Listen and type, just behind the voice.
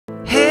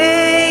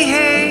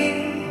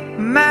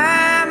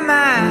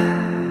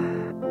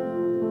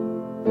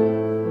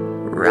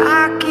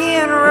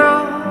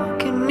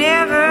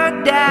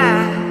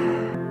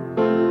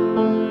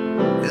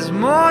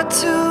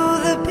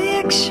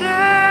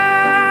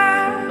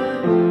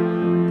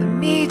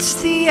It's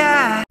the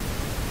eye.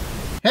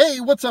 Hey,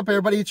 what's up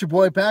everybody? It's your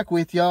boy back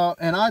with y'all,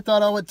 and I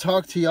thought I would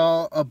talk to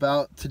y'all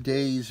about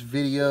today's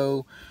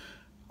video.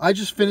 I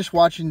just finished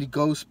watching the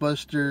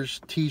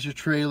Ghostbusters teaser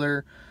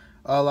trailer.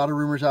 A lot of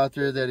rumors out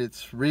there that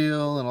it's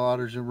real, and a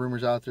lot of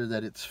rumors out there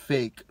that it's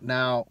fake.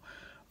 Now,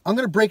 I'm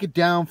going to break it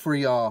down for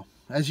y'all.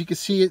 As you can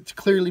see, it's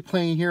clearly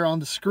playing here on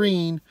the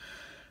screen,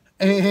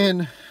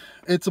 and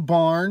it's a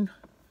barn.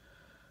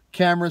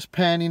 Camera's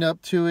panning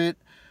up to it.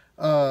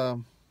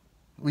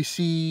 We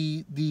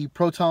see the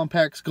proton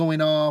packs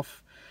going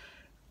off.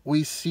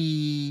 We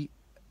see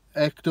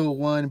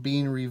Ecto-1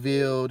 being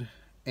revealed,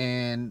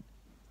 and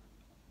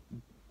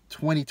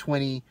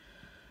 2020,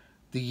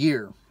 the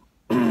year.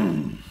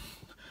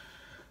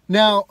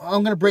 Now,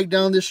 I'm going to break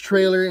down this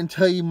trailer and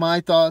tell you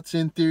my thoughts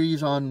and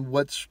theories on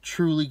what's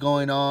truly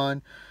going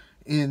on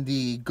in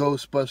the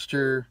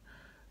Ghostbuster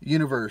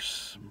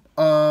universe.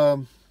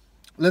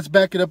 Let's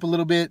back it up a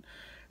little bit.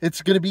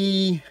 It's going to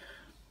be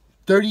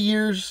 30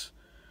 years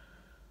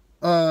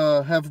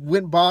have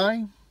went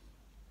by.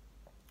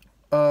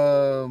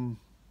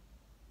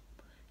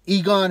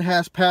 Egon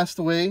has passed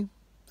away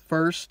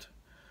first.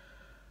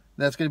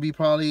 That's going to be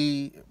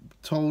probably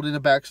told in a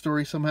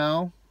backstory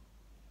somehow.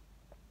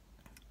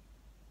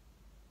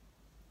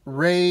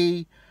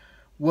 Ray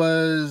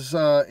was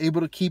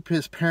able to keep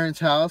his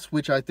parents' house,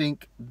 which I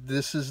think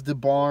this is the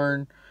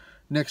barn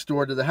next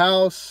door to the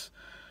house.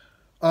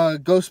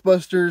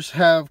 Ghostbusters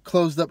have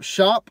closed up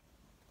shop.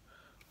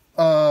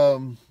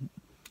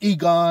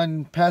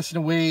 Egon passing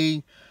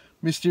away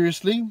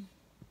mysteriously.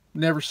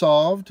 Never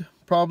solved,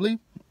 probably.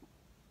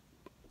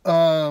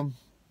 Dan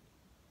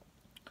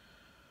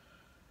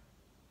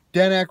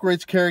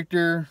Aykroyd's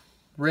character,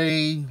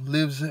 Ray,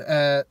 lives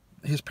at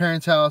his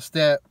parents' house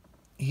that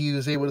he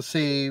was able to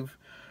save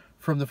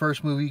from the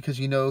first movie because,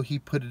 you know, he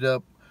put it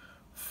up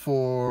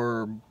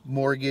for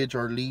mortgage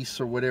or lease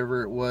or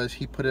whatever it was.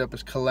 He put it up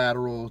as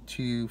collateral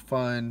to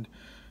fund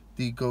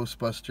the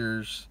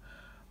Ghostbusters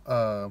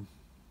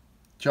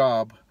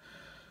job.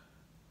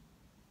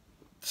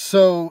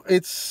 So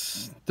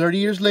it's 30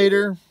 years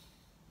later.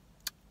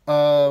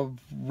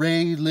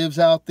 Ray lives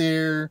out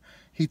there.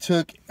 He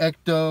took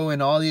Ecto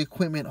and all the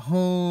equipment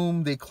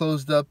home. They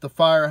closed up the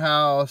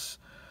firehouse.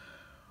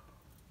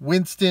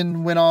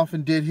 Winston went off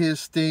and did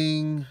his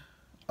thing.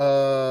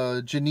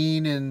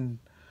 Janine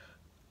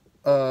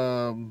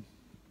and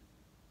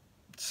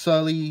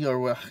Sully,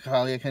 or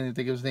Holly, I can't even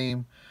think of his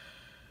name,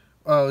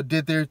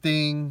 did their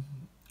thing.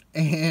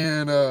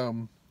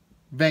 And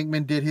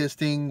Venkman did his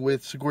thing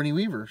with Sigourney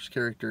Weaver's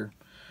character.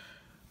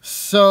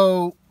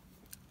 So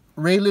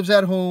Ray lives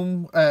at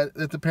home at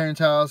the parents'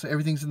 house.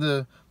 Everything's in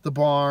the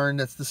barn.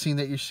 That's the scene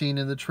that you're seeing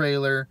in the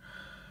trailer.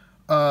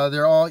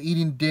 They're all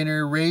eating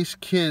dinner. Ray's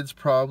kids,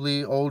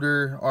 probably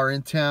older, are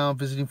in town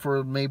visiting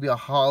for maybe a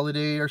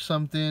holiday or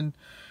something.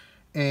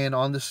 And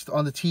on the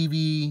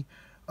TV,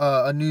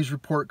 a news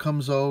report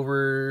comes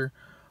over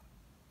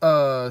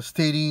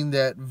stating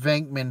that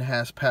Venkman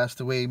has passed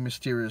away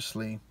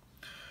mysteriously.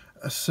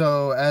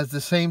 So at the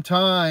same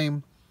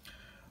time,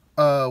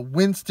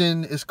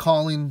 Winston is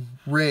calling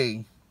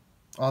Ray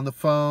on the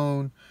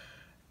phone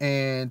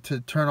and to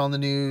turn on the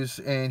news,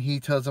 and he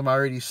tells him, I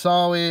already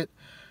saw it.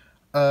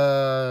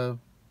 You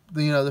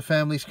know, the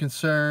family's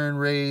concerned,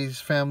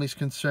 Ray's family's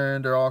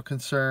concerned, they're all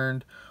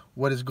concerned.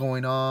 What is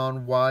going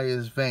on? Why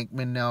is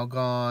Venkman now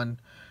gone?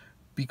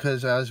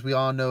 Because as we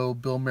all know,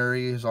 Bill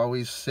Murray has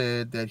always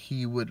said that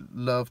he would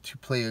love to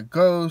play a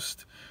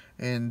ghost,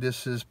 and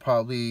this is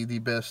probably the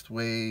best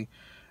way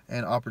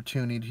and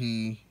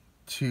opportunity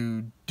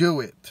to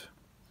do it.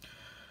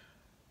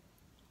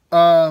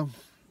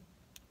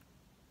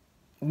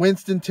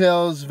 Winston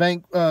tells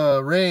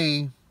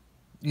Ray,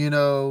 you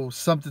know,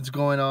 something's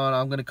going on.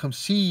 I'm going to come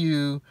see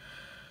you.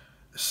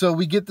 So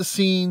we get the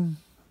scene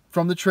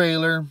from the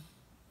trailer.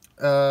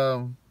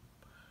 You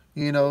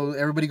know,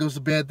 everybody goes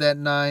to bed that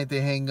night.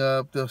 They hang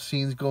up. The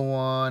scenes go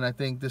on. I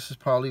think this is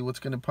probably what's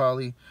going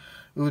to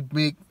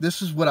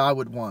this is what I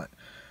would want.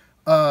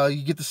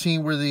 You get the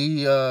scene where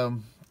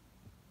the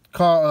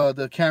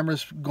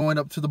camera's going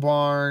up to the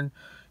barn.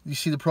 You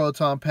see the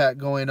proton pack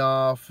going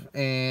off,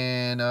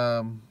 and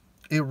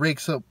it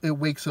wakes up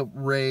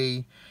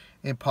Ray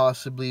and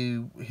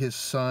possibly his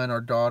son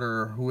or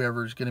daughter or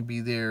whoever's going to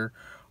be there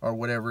or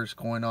whatever's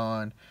going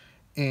on,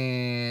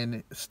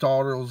 and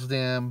startles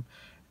them.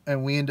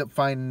 And we end up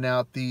finding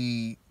out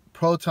the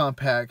proton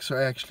packs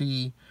are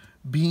actually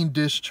being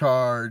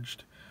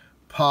discharged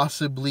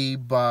possibly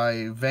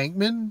by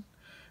Venkman.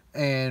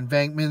 And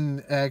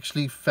Venkman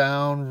actually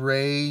found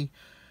Ray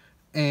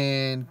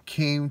and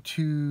came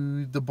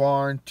to the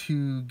barn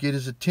to get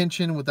his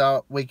attention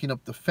without waking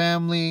up the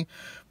family.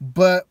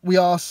 But we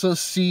also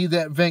see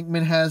that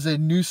Venkman has a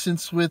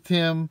nuisance with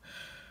him,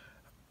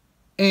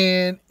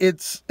 and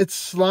it's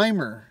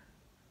Slimer.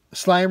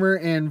 Slimer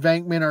and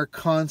Venkman are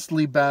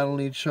constantly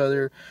battling each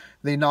other.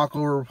 They knock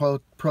over a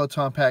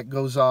proton pack,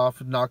 goes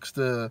off, knocks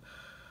the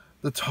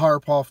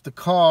tarp off the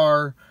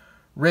car.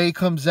 Ray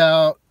comes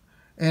out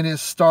and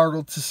is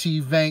startled to see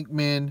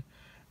Venkman,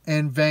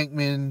 and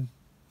Venkman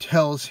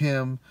tells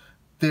him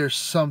there's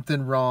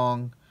something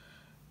wrong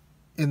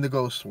in the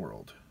ghost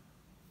world.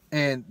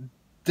 And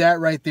that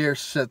right there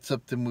sets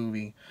up the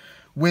movie.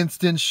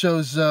 Winston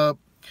shows up.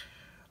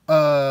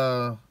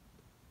 Janine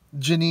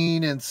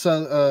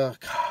and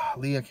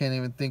golly, I can't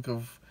even think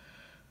of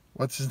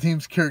what's his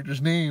name's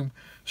character's name,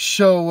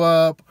 show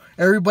up.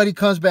 Everybody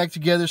comes back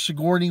together.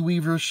 Sigourney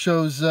Weaver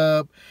shows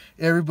up.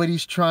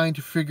 Everybody's trying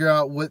to figure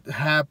out what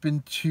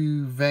happened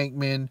to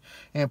Venkman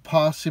and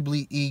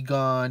possibly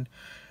Egon.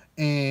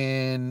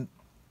 And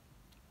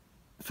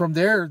from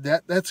there,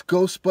 that's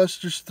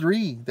Ghostbusters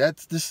 3.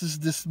 This is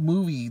this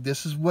movie.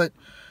 This is what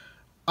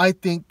I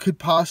think could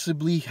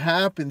possibly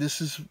happen.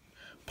 This is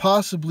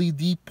possibly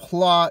the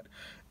plot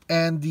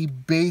and the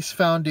base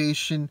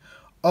foundation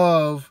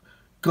of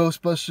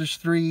Ghostbusters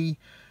 3,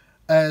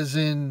 as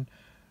in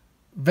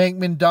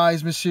Venkman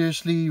dies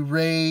mysteriously.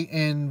 Ray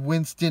and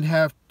Winston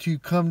have to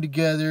come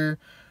together,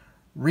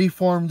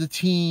 reform the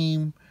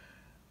team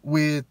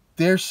with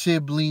their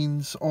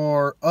siblings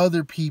or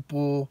other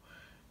people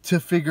to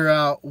figure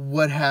out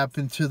what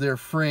happened to their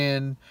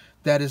friend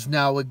that is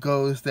now a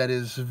ghost that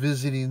is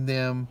visiting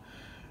them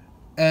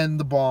and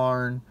the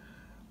barn,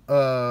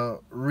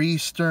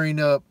 re-stirring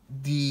up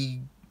the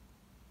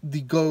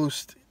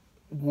ghost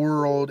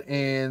world,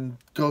 and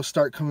ghosts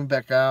start coming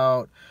back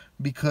out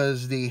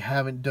because they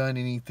haven't done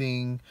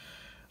anything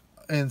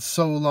in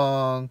so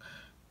long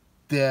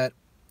that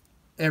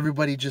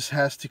everybody just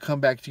has to come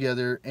back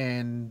together,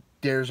 and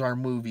there's our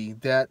movie.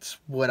 That's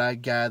what I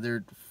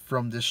gathered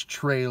from this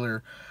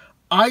trailer.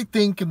 I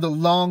think in the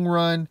long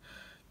run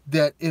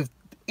that if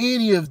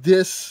any of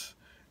this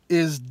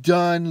is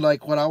done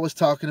like what I was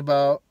talking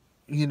about,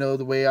 you know,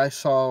 the way I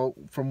saw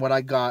from what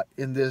I got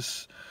in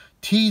this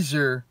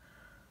teaser,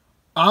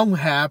 I'm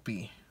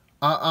happy.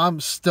 I'm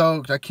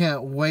stoked. I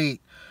can't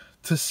wait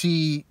to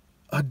see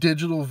a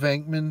digital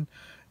Venkman.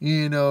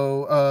 You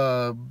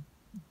know,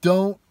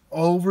 don't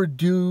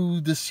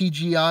overdo the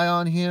CGI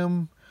on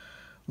him.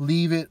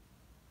 Leave it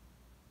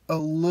a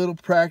little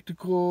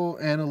practical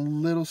and a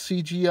little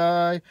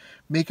CGI.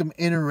 Make him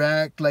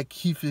interact like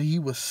he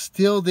was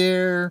still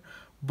there,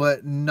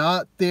 but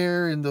not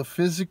there in the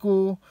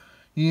physical.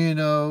 You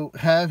know,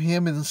 have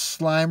him and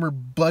Slimer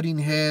butting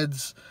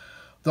heads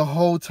the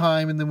whole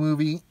time in the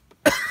movie.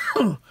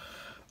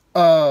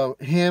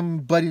 Him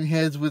butting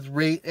heads with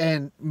Ray,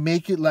 and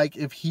make it like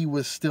if he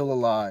was still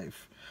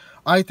alive.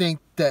 I think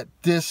that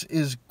this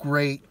is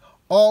great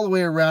all the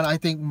way around. I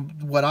think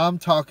what I'm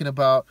talking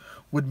about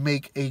would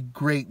make a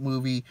great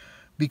movie,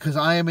 because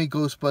I am a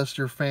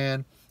Ghostbuster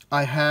fan.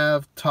 I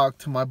have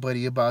talked to my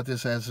buddy about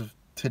this as of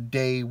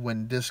today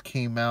when this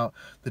came out.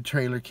 The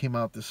trailer came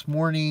out this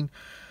morning.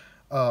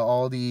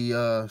 All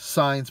the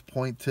signs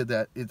point to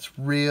that it's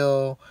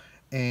real,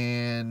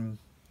 and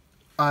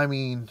I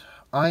mean,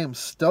 I am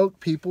stoked,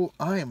 people.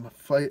 I'm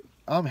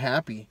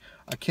happy.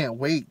 I can't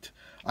wait.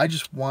 I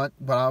just want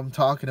what I'm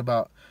talking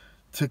about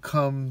to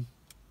come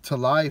to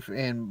life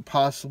and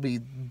possibly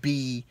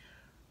be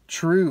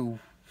true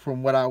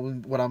from what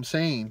I'm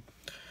saying.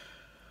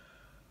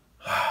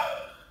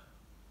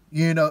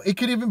 You know, it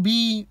could even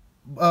be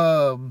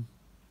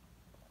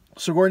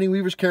Sigourney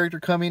Weaver's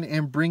character coming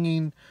and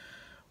bringing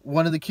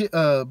one of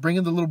the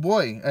bringing the little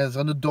boy as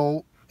an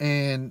adult,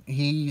 and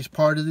he's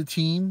part of the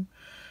team.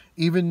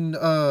 Even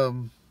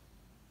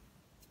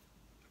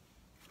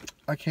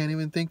I can't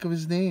even think of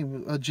his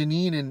name.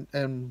 Janine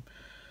and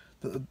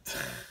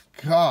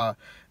God,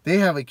 they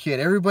have a kid.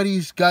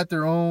 Everybody's got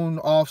their own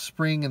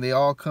offspring, and they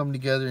all come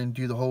together and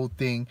do the whole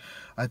thing.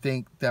 I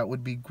think that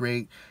would be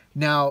great.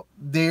 Now,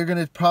 they're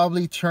going to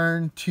probably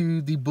turn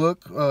to the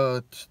book,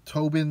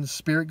 Tobin's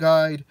Spirit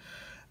Guide,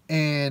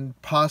 and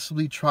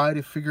possibly try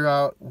to figure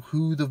out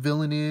who the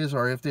villain is,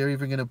 or if they're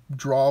even going to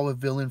draw a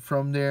villain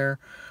from there.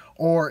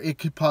 Or it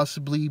could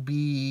possibly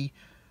be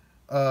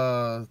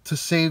to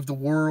save the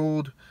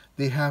world,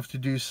 they have to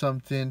do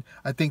something.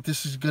 I think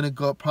this is going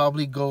to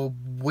probably go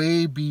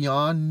way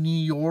beyond New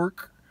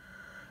York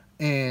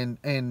and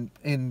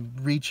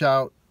reach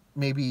out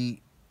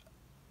maybe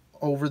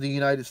over the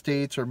United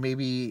States or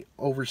maybe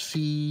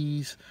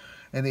overseas,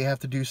 and they have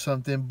to do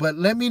something. But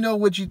let me know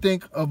what you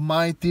think of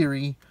my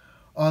theory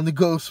on the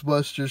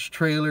Ghostbusters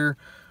trailer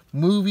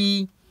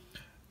movie,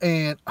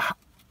 and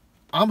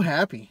I'm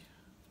happy.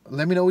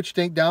 Let me know what you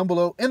think down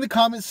below in the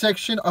comment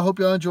section. I hope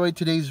y'all enjoyed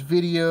today's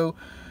video.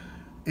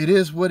 It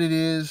is what it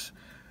is.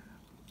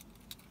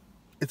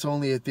 It's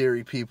only a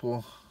theory,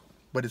 people,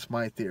 but it's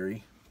my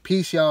theory.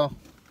 Peace, y'all.